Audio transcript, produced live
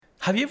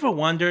Have you ever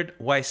wondered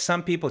why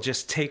some people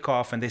just take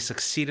off and they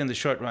succeed in the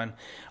short run,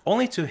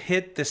 only to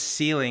hit the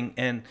ceiling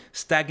and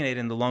stagnate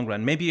in the long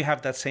run? Maybe you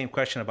have that same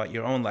question about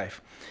your own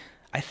life.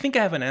 I think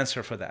I have an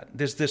answer for that.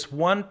 There's this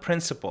one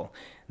principle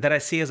that I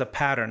see as a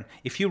pattern.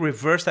 If you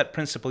reverse that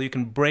principle, you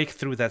can break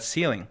through that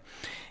ceiling.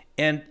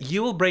 And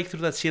you will break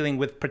through that ceiling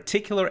with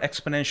particular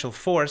exponential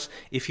force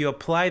if you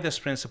apply this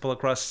principle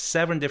across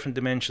 7 different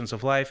dimensions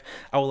of life.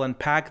 I will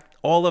unpack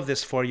all of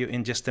this for you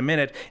in just a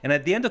minute. And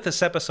at the end of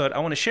this episode, I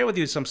want to share with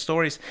you some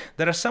stories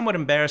that are somewhat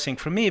embarrassing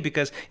for me,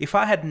 because if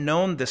I had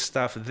known this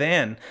stuff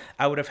then,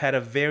 I would have had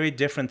a very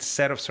different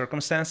set of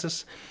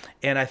circumstances.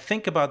 And I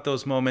think about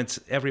those moments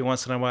every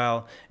once in a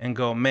while and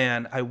go,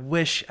 man, I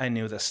wish I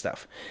knew this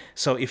stuff.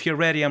 So if you're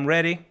ready, I'm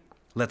ready.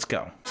 Let's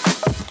go.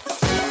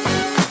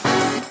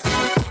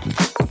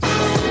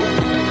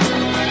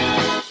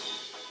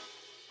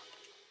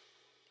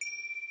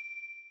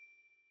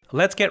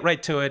 Let's get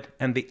right to it,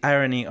 and the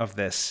irony of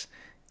this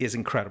is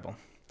incredible.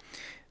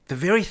 The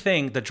very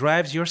thing that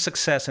drives your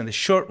success in the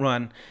short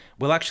run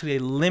will actually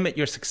limit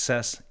your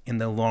success in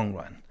the long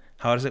run.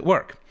 How does it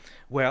work?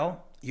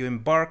 Well, you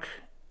embark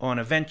on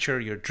a venture,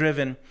 you're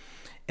driven,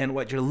 and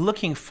what you're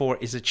looking for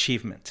is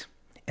achievement.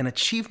 And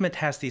achievement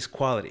has these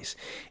qualities.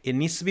 It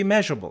needs to be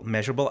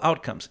measurable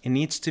outcomes. It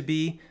needs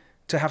to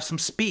have some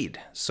speed,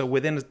 so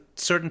within a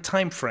certain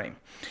time frame.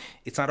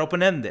 It's not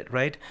open-ended,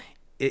 right?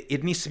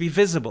 It needs to be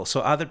visible so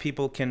other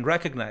people can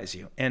recognize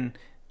you. And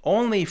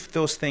only if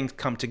those things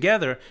come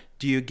together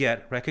do you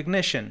get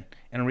recognition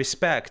and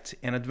respect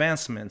and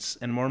advancements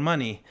and more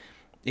money,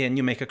 and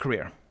you make a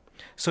career.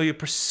 So you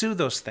pursue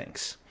those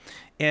things.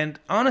 And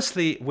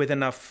honestly, with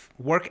enough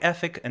work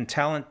ethic and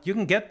talent, you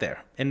can get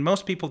there. And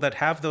most people that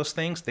have those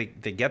things, they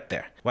get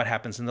there. What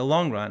happens in the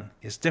long run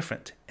is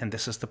different. And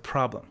this is the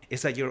problem,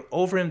 is that you're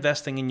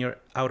over-investing in your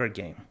outer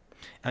game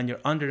and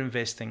you're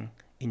under-investing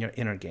in your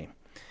inner game.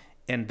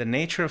 And the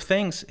nature of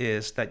things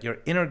is that your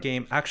inner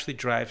game actually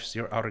drives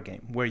your outer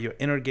game. Where your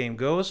inner game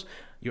goes,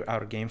 your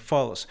outer game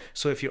follows.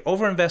 So if you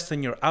overinvest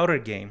in your outer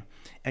game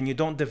and you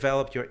don't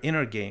develop your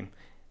inner game,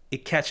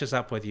 it catches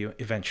up with you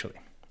eventually.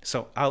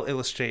 So I'll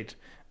illustrate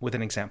with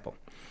an example.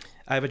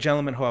 I have a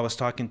gentleman who I was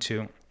talking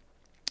to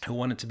who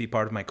wanted to be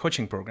part of my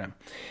coaching program.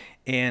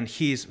 And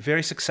he's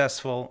very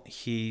successful.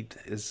 He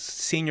is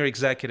senior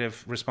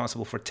executive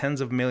responsible for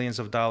tens of millions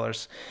of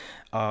dollars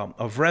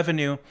of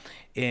revenue.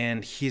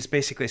 And he's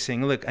basically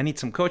saying, look, I need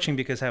some coaching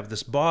because I have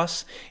this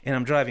boss and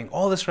I'm driving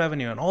all this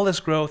revenue and all this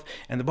growth,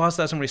 and the boss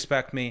doesn't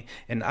respect me,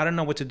 and I don't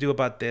know what to do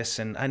about this,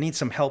 and I need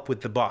some help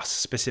with the boss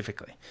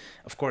specifically.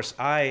 Of course,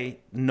 I,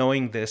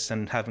 knowing this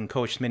and having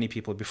coached many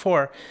people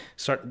before,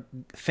 start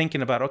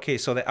thinking about, okay,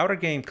 so the outer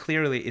game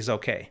clearly is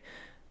okay.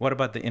 What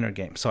about the inner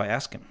game? So I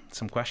ask him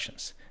some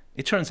questions.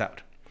 It turns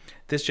out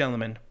this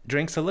gentleman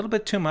drinks a little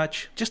bit too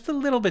much, just a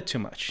little bit too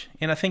much.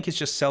 And I think he's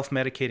just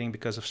self-medicating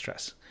because of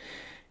stress.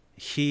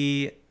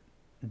 He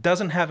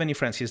doesn't have any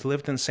friends. He's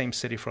lived in the same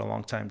city for a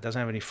long time, doesn't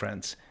have any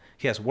friends.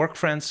 He has work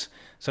friends,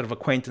 sort of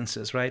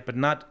acquaintances, right? But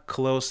not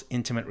close,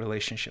 intimate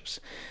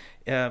relationships.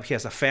 He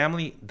has a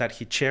family that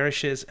he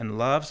cherishes and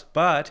loves,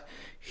 but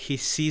he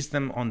sees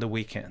them on the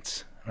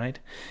weekends, right?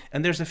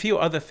 And there's a few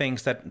other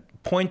things that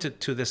pointed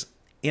to this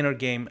inner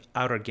game,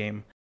 outer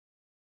game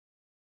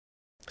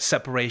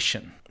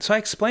separation. So I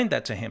explained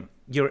that to him.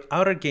 Your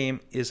outer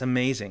game is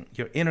amazing.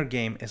 Your inner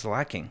game is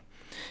lacking.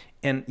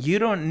 And you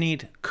don't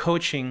need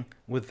coaching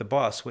with the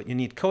boss. What you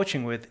need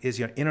coaching with is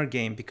your inner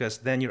game, because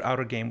then your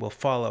outer game will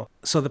follow.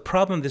 So the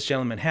problem this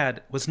gentleman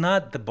had was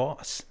not the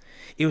boss.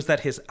 It was that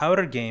his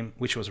outer game,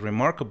 which was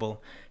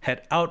remarkable,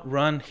 had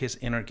outrun his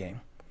inner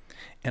game.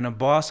 And a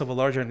boss of a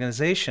large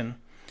organization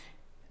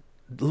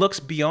looks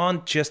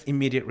beyond just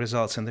immediate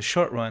results in the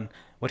short run.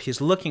 What he's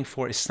looking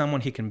for is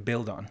someone he can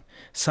build on,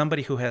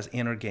 somebody who has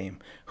inner game,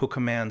 who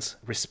commands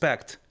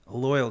respect,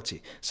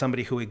 loyalty,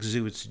 somebody who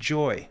exudes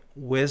joy,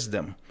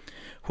 wisdom,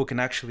 who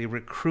can actually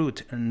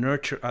recruit and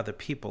nurture other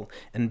people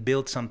and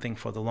build something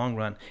for the long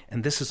run.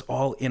 And this is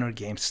all inner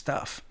game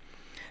stuff.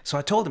 So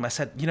I told him, I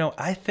said,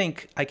 I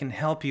think I can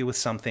help you with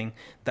something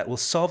that will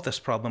solve this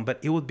problem, but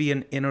it would be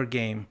an inner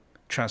game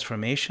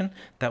transformation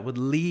that would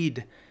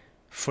lead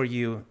for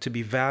you to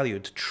be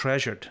valued,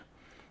 treasured,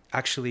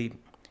 actually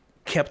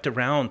kept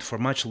around for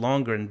much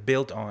longer and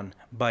built on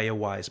by a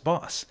wise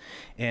boss.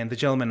 And the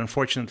gentleman,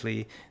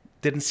 unfortunately,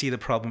 didn't see the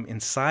problem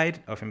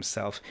inside of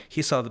himself.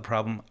 He saw the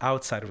problem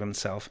outside of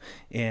himself.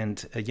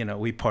 And,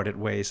 we parted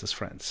ways as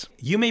friends.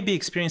 You may be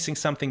experiencing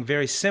something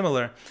very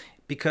similar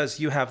because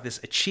you have this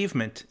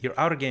achievement. Your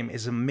outer game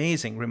is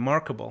amazing,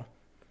 remarkable.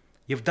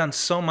 You've done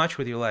so much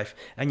with your life,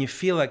 and you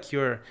feel like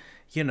you're,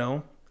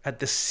 at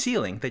the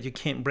ceiling that you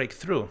can't break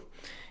through.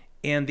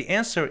 And the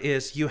answer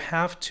is you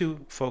have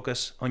to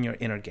focus on your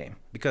inner game,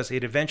 because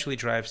it eventually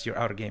drives your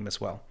outer game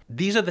as well.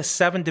 These are the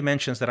 7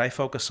 dimensions that I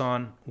focus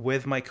on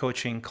with my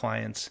coaching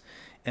clients,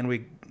 and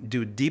we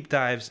do deep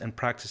dives and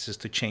practices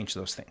to change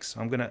those things.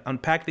 So I'm going to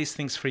unpack these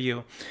things for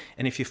you,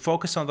 and if you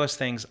focus on those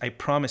things, I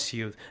promise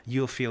you,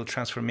 you'll feel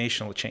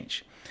transformational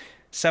change.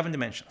 7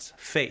 dimensions.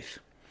 Faith.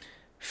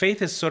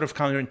 Faith is sort of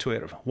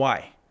counterintuitive.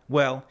 Why?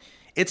 Well,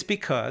 It's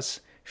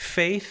because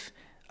faith,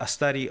 a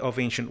study of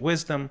ancient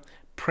wisdom,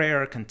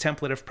 prayer,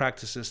 contemplative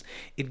practices,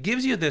 it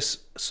gives you this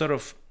sort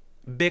of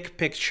big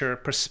picture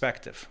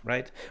perspective,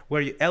 right?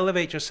 Where you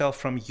elevate yourself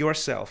from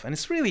yourself. And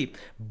it's really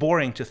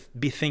boring to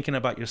be thinking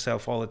about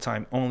yourself all the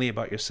time, only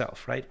about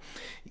yourself, right?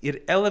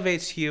 It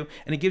elevates you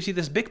and it gives you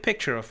this big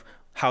picture of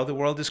how the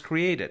world is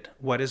created,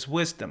 what is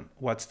wisdom,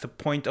 what's the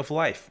point of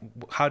life,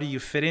 how do you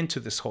fit into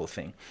this whole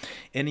thing?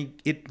 And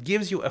it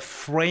gives you a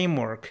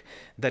framework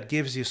that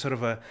gives you sort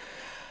of a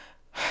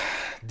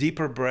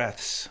deeper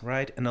breaths,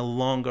 right? And a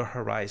longer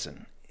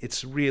horizon.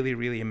 It's really,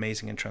 really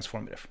amazing and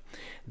transformative.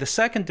 The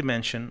second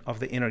dimension of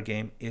the inner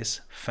game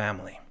is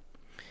family.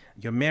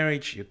 Your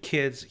marriage, your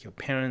kids, your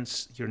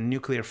parents, your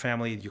nuclear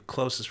family, your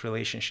closest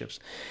relationships.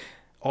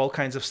 All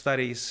kinds of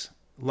studies,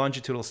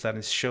 longitudinal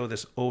studies show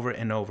this over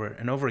and over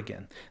and over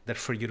again, that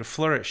for you to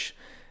flourish,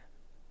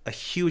 a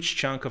huge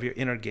chunk of your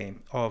inner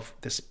game, of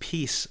this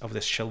peace, of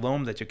this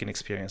shalom that you can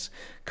experience,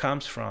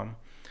 comes from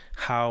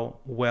how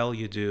well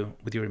you do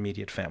with your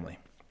immediate family.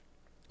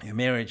 Your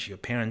marriage, your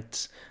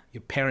parents,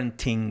 your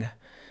parenting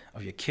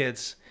of your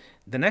kids.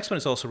 The next one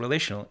is also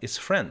relational. It's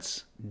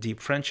friends,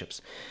 deep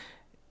friendships.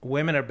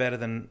 Women are better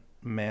than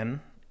men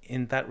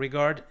in that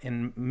regard,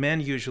 and men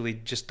usually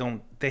just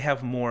don't. We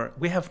have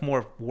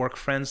more work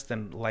friends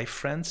than life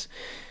friends.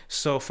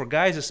 So for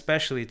guys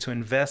especially, to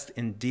invest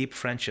in deep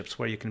friendships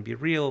where you can be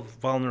real,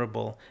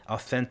 vulnerable,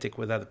 authentic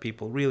with other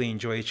people, really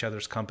enjoy each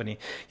other's company.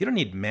 You don't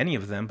need many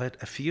of them, but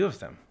a few of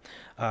them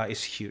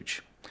is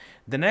huge.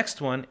 The next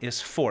one is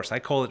force. I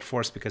call it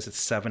force because it's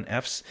 7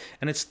 F's,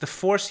 and it's the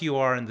force you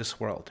are in this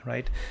world,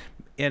 right?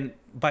 And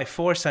by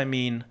force, I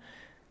mean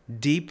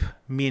deep,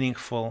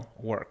 meaningful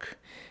work.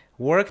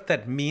 Work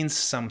that means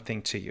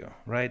something to you,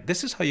 right?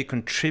 This is how you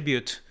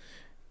contribute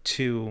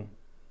to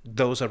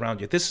those around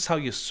you. This is how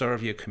you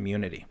serve your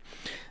community.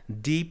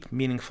 Deep,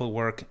 meaningful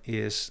work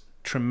is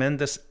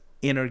tremendous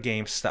inner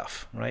game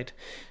stuff, right?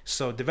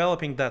 So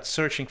developing that,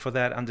 searching for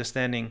that,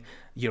 understanding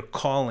your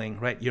calling,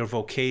 right? Your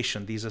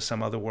vocation. These are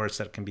some other words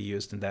that can be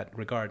used in that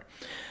regard.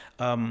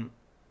 The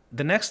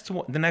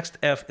next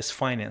F is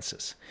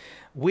finances.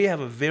 We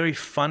have a very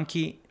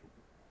funky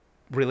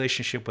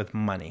relationship with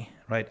money,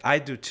 right? I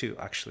do too,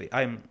 actually.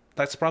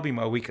 That's probably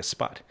my weakest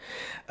spot.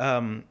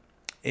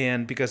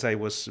 And because I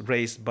was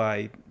raised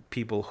by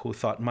people who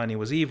thought money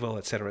was evil,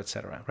 et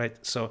cetera,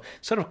 right? So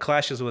sort of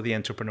clashes with the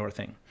entrepreneur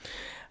thing.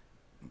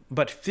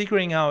 But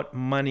figuring out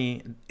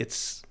money,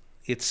 its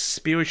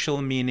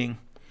spiritual meaning,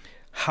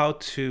 how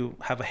to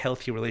have a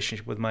healthy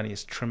relationship with money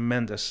is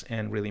tremendous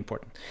and really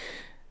important.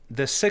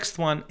 The sixth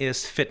one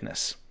is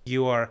fitness.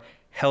 You are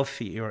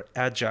healthy, you're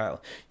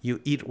agile,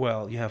 you eat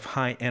well, you have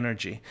high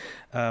energy.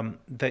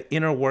 The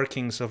inner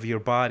workings of your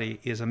body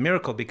is a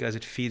miracle because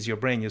it feeds your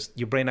brain.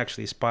 Your brain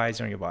actually spies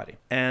on your body.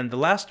 And the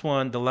last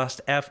one, the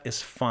last F,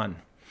 is fun.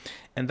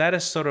 And that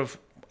is sort of,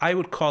 I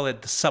would call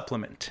it the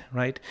supplement,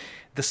 right?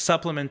 The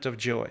supplement of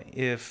joy.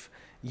 If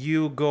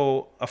you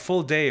go a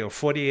full day or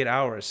 48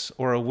 hours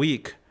or a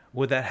week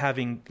without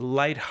having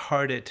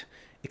lighthearted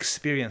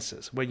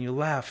experiences, when you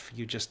laugh,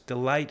 you just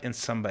delight in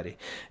somebody,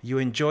 you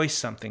enjoy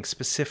something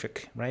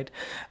specific, right?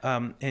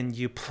 And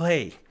you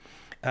play,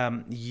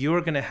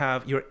 you're going to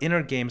have, your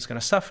inner game is going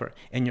to suffer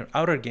and your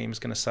outer game is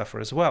going to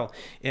suffer as well.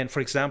 And for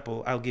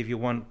example, I'll give you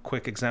one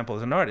quick example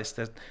as an artist,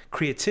 that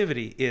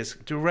creativity is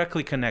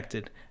directly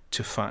connected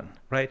to fun,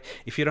 right?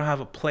 If you don't have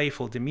a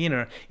playful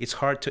demeanor, it's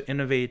hard to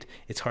innovate,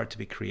 it's hard to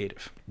be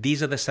creative.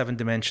 These are the 7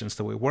 dimensions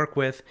that we work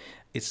with.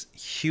 It's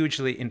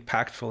hugely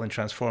impactful and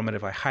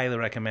transformative. I highly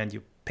recommend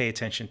you pay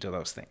attention to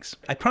those things.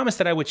 I promised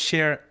that I would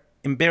share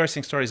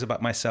embarrassing stories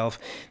about myself.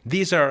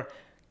 These are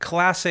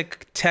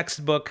classic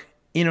textbook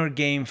inner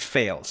game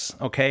fails,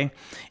 okay?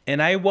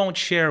 And I won't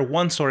share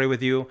one story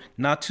with you,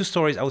 not 2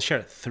 stories, I'll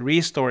share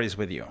 3 stories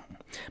with you.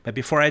 But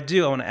before I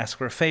do, I want to ask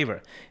for a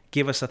favor.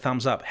 Give us a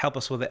thumbs up. Help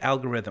us with the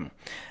algorithm.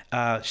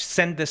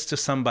 Send this to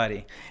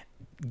somebody.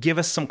 Give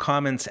us some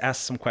comments.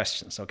 Ask some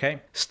questions,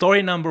 okay?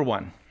 Story number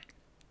 1.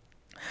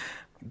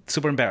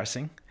 Super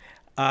embarrassing.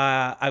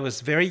 I was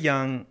very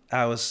young.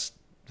 I was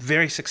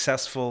very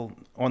successful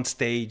on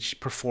stage,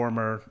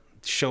 performer,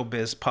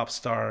 showbiz, pop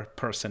star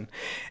person.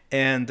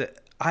 And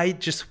I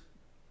just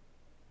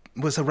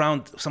was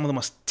around some of the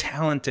most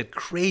talented,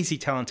 crazy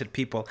talented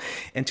people.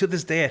 And to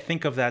this day, I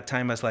think of that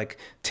time as like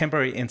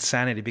temporary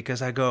insanity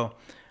because I go,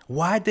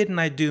 why didn't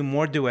I do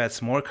more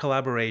duets, more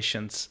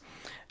collaborations,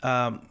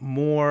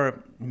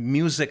 more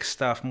music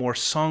stuff, more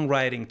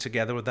songwriting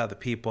together with other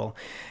people,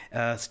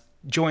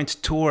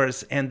 joint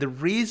tours? And the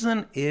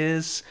reason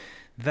is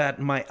that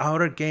my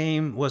outer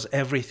game was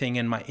everything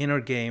and my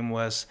inner game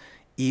was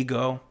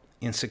ego,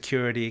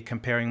 insecurity,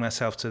 comparing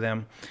myself to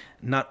them,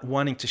 not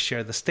wanting to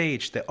share the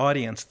stage, the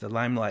audience, the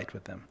limelight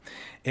with them.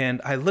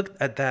 And I looked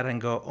at that and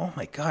go, oh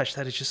my gosh,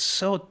 that is just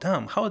so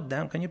dumb. How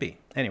dumb can you be?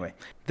 Anyway,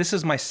 this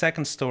is my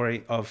second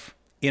story of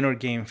inner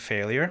game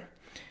failure.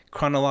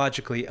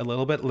 Chronologically, a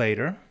little bit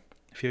later,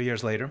 a few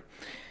years later,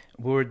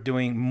 we were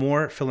doing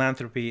more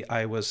philanthropy.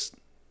 I was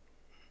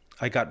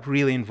I got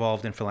really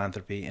involved in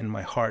philanthropy, and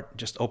my heart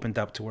just opened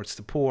up towards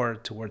the poor,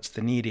 towards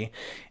the needy.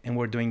 And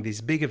we're doing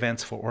these big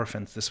events for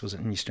orphans. This was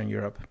in Eastern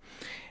Europe.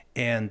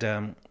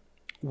 And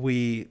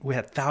we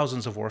had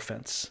thousands of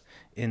orphans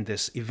in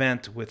this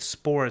event with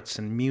sports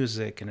and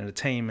music and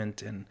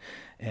entertainment.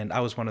 And I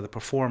was one of the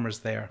performers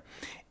there.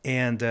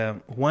 And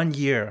one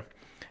year,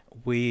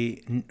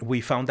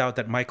 we found out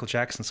that Michael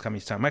Jackson's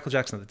coming to town. Michael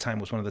Jackson at the time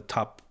was one of the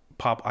top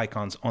pop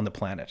icons on the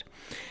planet.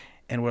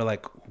 And we're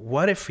like,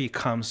 what if he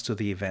comes to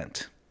the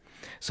event?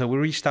 So we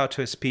reached out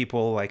to his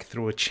people like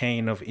through a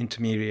chain of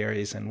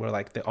intermediaries, and we're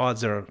like, the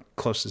odds are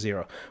close to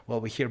zero. Well,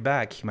 we hear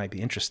back, he might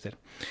be interested.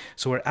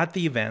 So we're at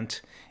the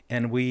event,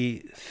 and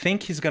we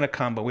think he's going to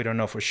come, but we don't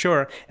know for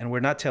sure. And we're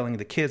not telling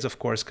the kids, of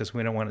course, because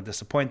we don't want to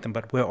disappoint them,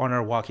 but we're on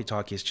our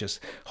walkie-talkies just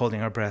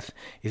holding our breath.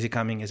 Is he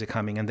coming? Is he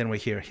coming? And then we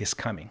hear he's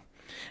coming.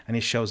 And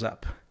he shows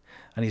up,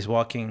 and he's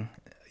walking,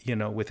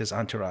 with his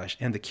entourage,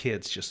 and the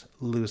kids just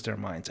lose their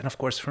minds. And of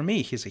course, for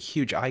me, he's a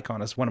huge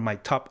icon, as one of my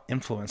top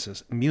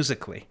influences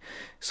musically.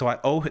 So I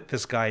owe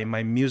this guy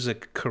my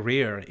music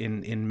career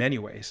in many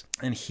ways.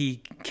 And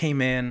he came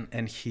in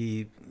and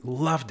he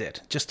loved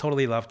it, just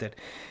totally loved it.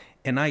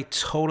 And I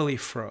totally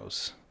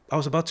froze. I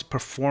was about to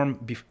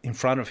perform in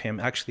front of him,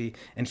 actually,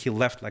 and he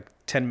left like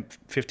 10,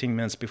 15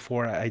 minutes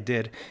before I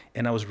did.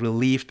 And I was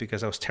relieved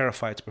because I was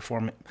terrified to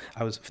perform.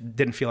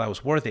 Didn't feel I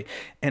was worthy.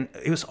 And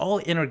it was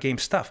all inner game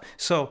stuff.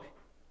 So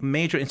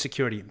major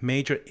insecurity,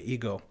 major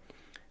ego.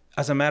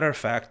 As a matter of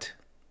fact,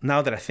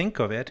 now that I think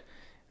of it,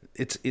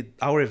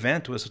 our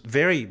event was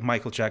very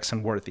Michael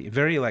Jackson worthy,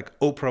 very like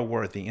Oprah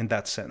worthy in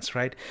that sense,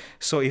 right?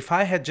 So if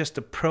I had just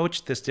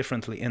approached this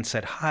differently and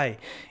said hi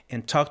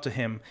and talked to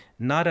him,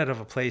 not out of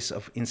a place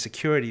of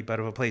insecurity, but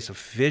of a place of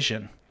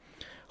vision,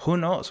 who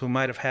knows? We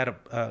might have had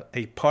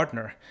a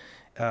partner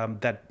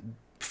that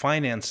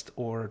financed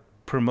or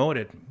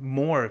promoted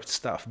more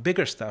stuff,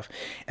 bigger stuff.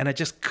 And I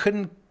just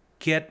couldn't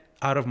get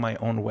out of my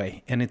own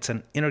way. And it's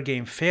an inner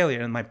game failure.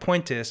 And my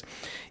point is,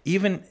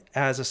 even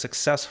as a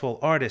successful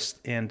artist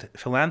and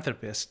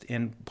philanthropist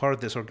and part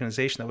of this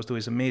organization that was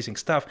doing amazing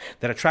stuff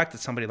that attracted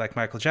somebody like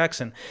Michael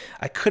Jackson,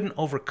 I couldn't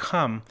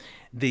overcome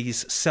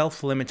these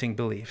self-limiting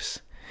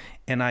beliefs.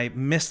 And I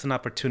missed an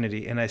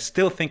opportunity. And I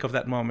still think of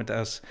that moment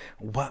as,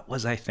 what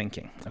was I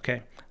thinking?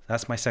 Okay,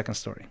 that's my second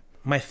story.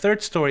 My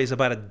third story is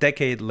about a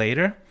decade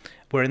later.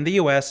 We're in the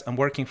US. I'm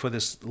working for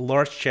this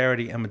large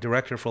charity. I'm a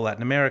director for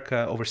Latin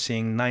America,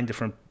 overseeing 9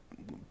 different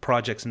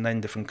projects in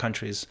 9 different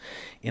countries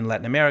in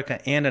Latin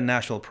America, and a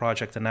national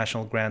project, a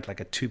national grant, like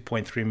a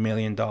 $2.3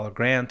 million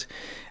grant.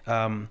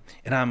 And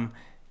I'm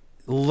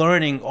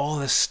learning all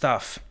this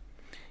stuff.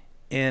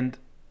 And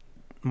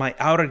my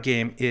outer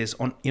game is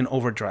in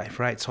overdrive,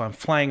 right? So I'm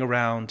flying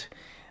around.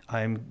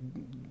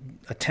 I'm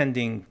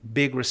attending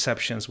big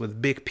receptions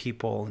with big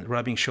people,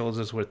 rubbing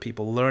shoulders with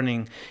people,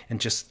 learning,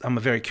 and I'm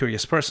a very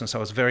curious person, so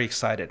I was very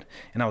excited.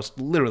 And I was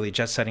literally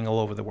jet setting all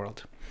over the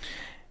world.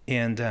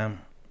 And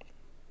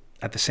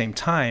at the same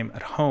time,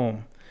 at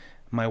home,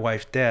 my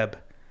wife, Deb,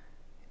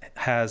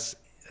 has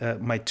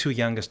my 2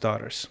 youngest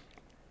daughters,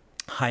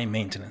 high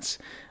maintenance,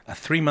 a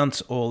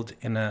 3-month-old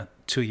and a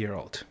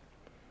 2-year-old.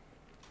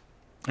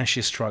 And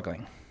she's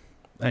struggling,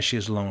 and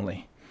she's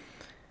lonely.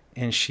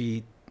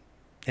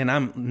 And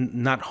I'm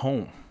not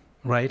home,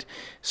 right?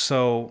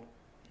 So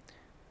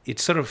it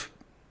sort of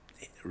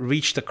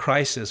reached a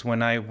crisis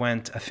when I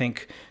went, I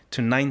think,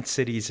 to 9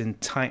 cities in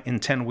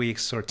 10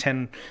 weeks, or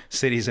 10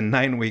 cities in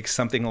 9 weeks,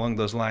 something along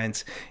those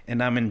lines.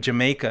 And I'm in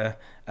Jamaica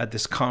at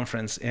this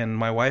conference, and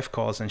my wife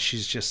calls, and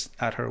she's just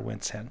at her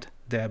wit's end,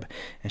 Deb.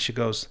 And she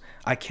goes,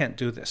 I can't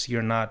do this.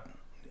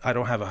 I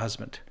don't have a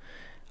husband.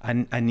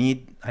 I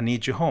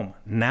need you home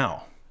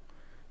now.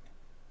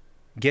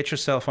 Get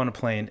yourself on a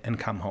plane and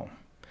come home.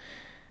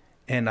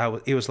 And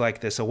it was like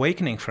this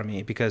awakening for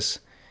me, because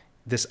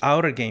this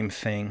outer game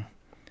thing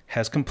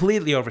has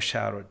completely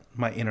overshadowed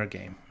my inner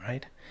game,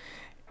 right?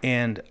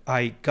 And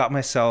I got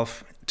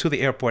myself to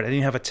the airport. I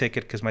didn't have a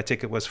ticket because my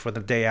ticket was for the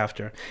day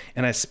after.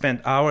 And I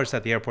spent hours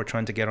at the airport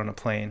trying to get on a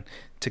plane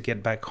to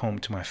get back home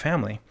to my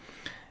family.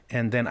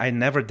 And then I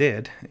never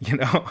did,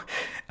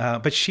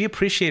 but she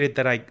appreciated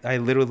that I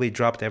literally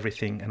dropped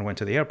everything and went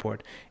to the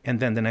airport. And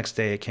then the next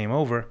day I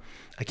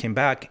came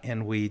back,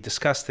 and we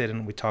discussed it,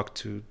 and we talked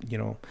to,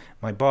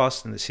 my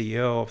boss and the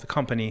CEO of the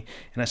company.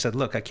 And I said,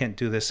 look, I can't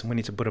do this. And we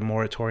need to put a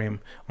moratorium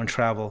on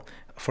travel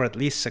for at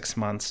least 6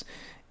 months.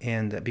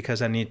 And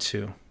because I need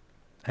to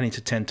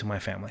tend to my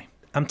family.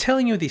 I'm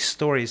telling you these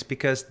stories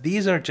because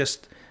these are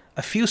just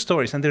a few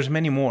stories, and there's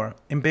many more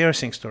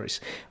embarrassing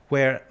stories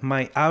where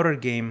my outer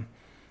game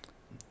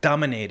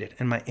dominated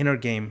and my inner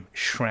game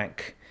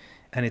shrank.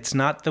 And it's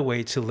not the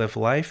way to live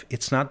life.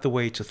 It's not the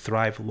way to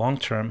thrive long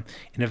term.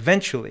 And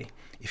eventually,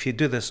 if you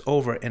do this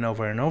over and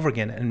over and over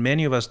again, and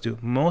many of us do,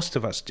 most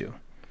of us do,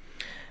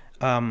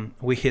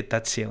 we hit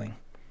that ceiling.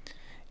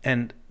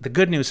 And the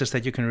good news is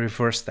that you can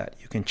reverse that.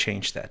 You can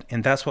change that.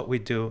 And that's what we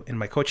do in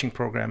my coaching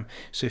program.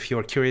 So if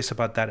you're curious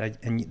about that,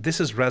 and this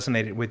has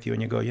resonated with you,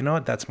 and you go, you know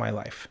what, that's my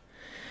life.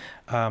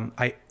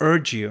 I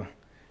urge you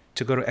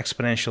to go to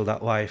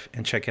exponential.life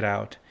and check it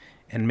out.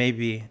 and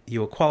maybe you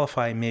will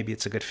qualify, maybe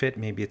it's a good fit,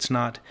 maybe it's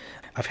not.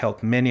 I've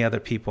helped many other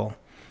people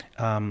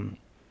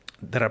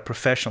that are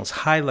professionals,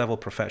 high-level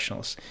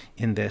professionals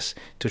in this,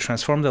 to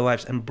transform their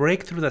lives and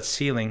break through that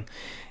ceiling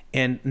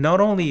and not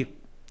only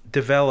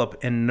develop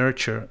and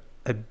nurture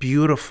a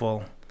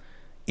beautiful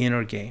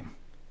inner game,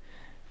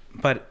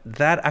 but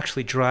that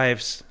actually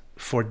drives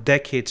for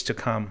decades to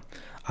come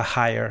a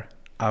higher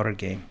outer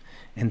game.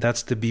 And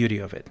that's the beauty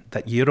of it,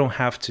 that you don't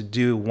have to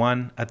do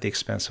one at the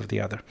expense of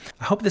the other.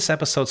 I hope this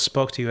episode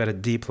spoke to you at a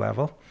deep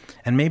level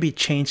and maybe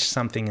changed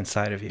something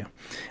inside of you.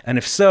 And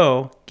if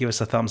so, give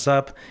us a thumbs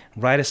up,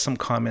 write us some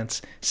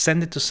comments,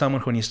 send it to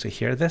someone who needs to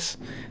hear this.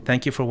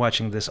 Thank you for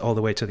watching this all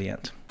the way to the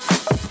end.